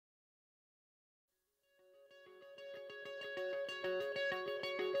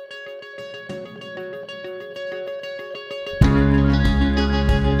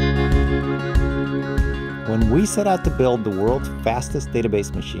When we set out to build the world's fastest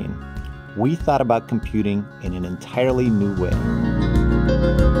database machine, we thought about computing in an entirely new way.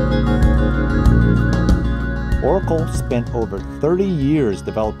 Oracle spent over 30 years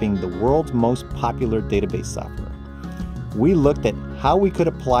developing the world's most popular database software. We looked at how we could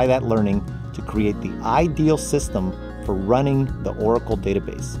apply that learning to create the ideal system for running the Oracle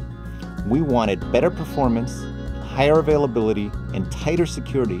database. We wanted better performance, higher availability, and tighter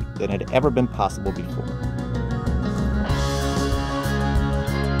security than had ever been possible before.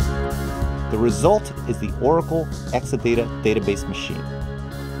 The result is the Oracle Exadata database machine.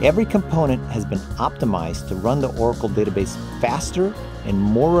 Every component has been optimized to run the Oracle database faster and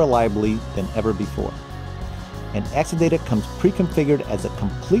more reliably than ever before. And Exadata comes pre-configured as a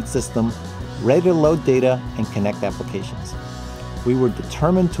complete system, ready to load data and connect applications. We were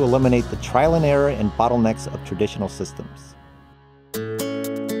determined to eliminate the trial and error and bottlenecks of traditional systems.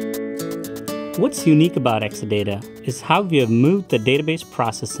 What's unique about Exadata is how we have moved the database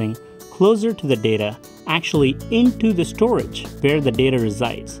processing closer to the data, actually into the storage where the data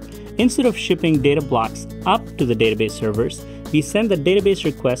resides. Instead of shipping data blocks up to the database servers, we send the database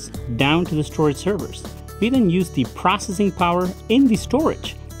requests down to the storage servers. We then use the processing power in the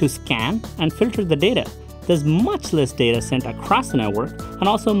storage to scan and filter the data. There's much less data sent across the network and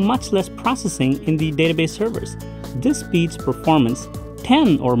also much less processing in the database servers. This speeds performance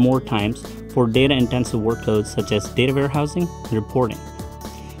 10 or more times for data-intensive workloads such as data warehousing and reporting.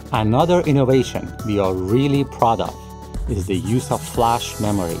 Another innovation we are really proud of is the use of flash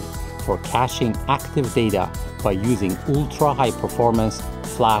memory for caching active data by using ultra-high performance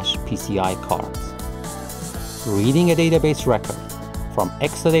flash PCI cards. Reading a database record from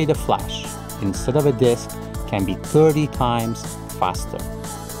Exadata Flash instead of a disk can be 30 times faster.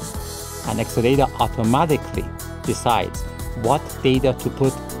 And Exadata automatically decides what data to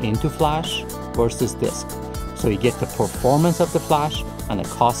put into Flash versus disk, so you get the performance of the Flash and the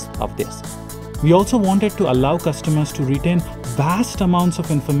cost of disk. We also wanted to allow customers to retain vast amounts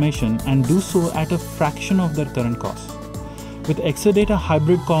of information and do so at a fraction of their current cost. With Exadata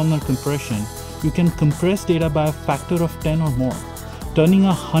hybrid columnar compression, you can compress data by a factor of 10 or more, turning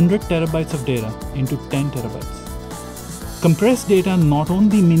 100 terabytes of data into 10 terabytes. Compressed data not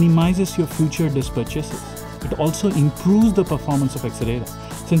only minimizes your future disk purchases, it also improves the performance of Exadata,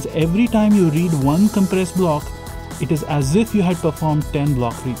 since every time you read one compressed block, it is as if you had performed 10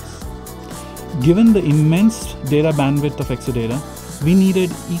 block reads. Given the immense data bandwidth of Exadata, we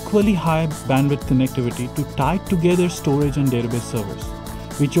needed equally high bandwidth connectivity to tie together storage and database servers.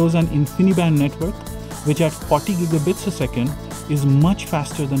 We chose an InfiniBand network, which at 40 gigabits a second is much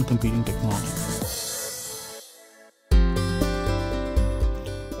faster than competing technology.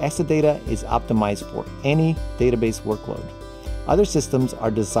 Exadata is optimized for any database workload. Other systems are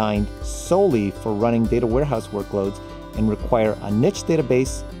designed solely for running data warehouse workloads and require a niche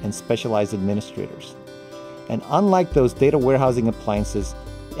database and specialized administrators. And unlike those data warehousing appliances,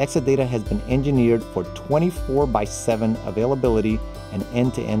 Exadata has been engineered for 24/7 availability and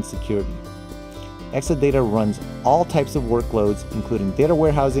end-to-end security. Exadata runs all types of workloads, including data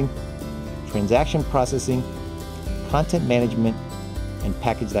warehousing, transaction processing, content management, and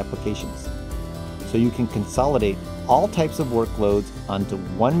packaged applications. So you can consolidate all types of workloads onto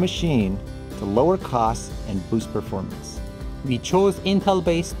one machine to lower costs and boost performance. We chose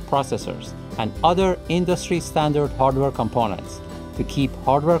Intel-based processors and other industry-standard hardware components to keep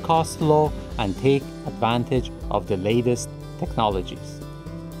hardware costs low and take advantage of the latest technologies.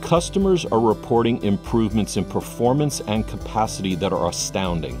 Customers are reporting improvements in performance and capacity that are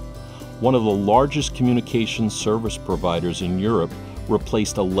astounding. One of the largest communications service providers in Europe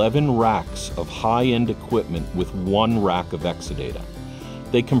replaced 11 racks of high-end equipment with one rack of Exadata.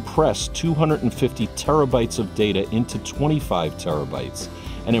 They compressed 250 terabytes of data into 25 terabytes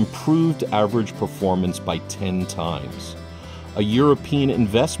and improved average performance by 10 times. A European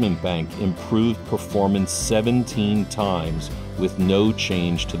investment bank improved performance 17 times with no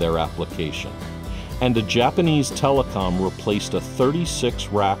change to their application. And a Japanese telecom replaced a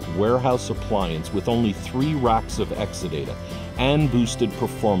 36-rack warehouse appliance with only 3 racks of Exadata and boosted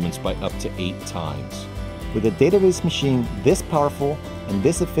performance by up to 8 times. With a database machine this powerful and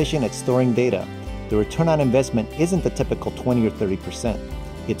this efficient at storing data, the return on investment isn't the typical 20 or 30%.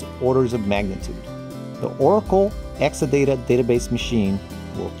 It's orders of magnitude. The Oracle Exadata database machine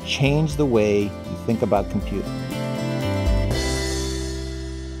will change the way you think about computing.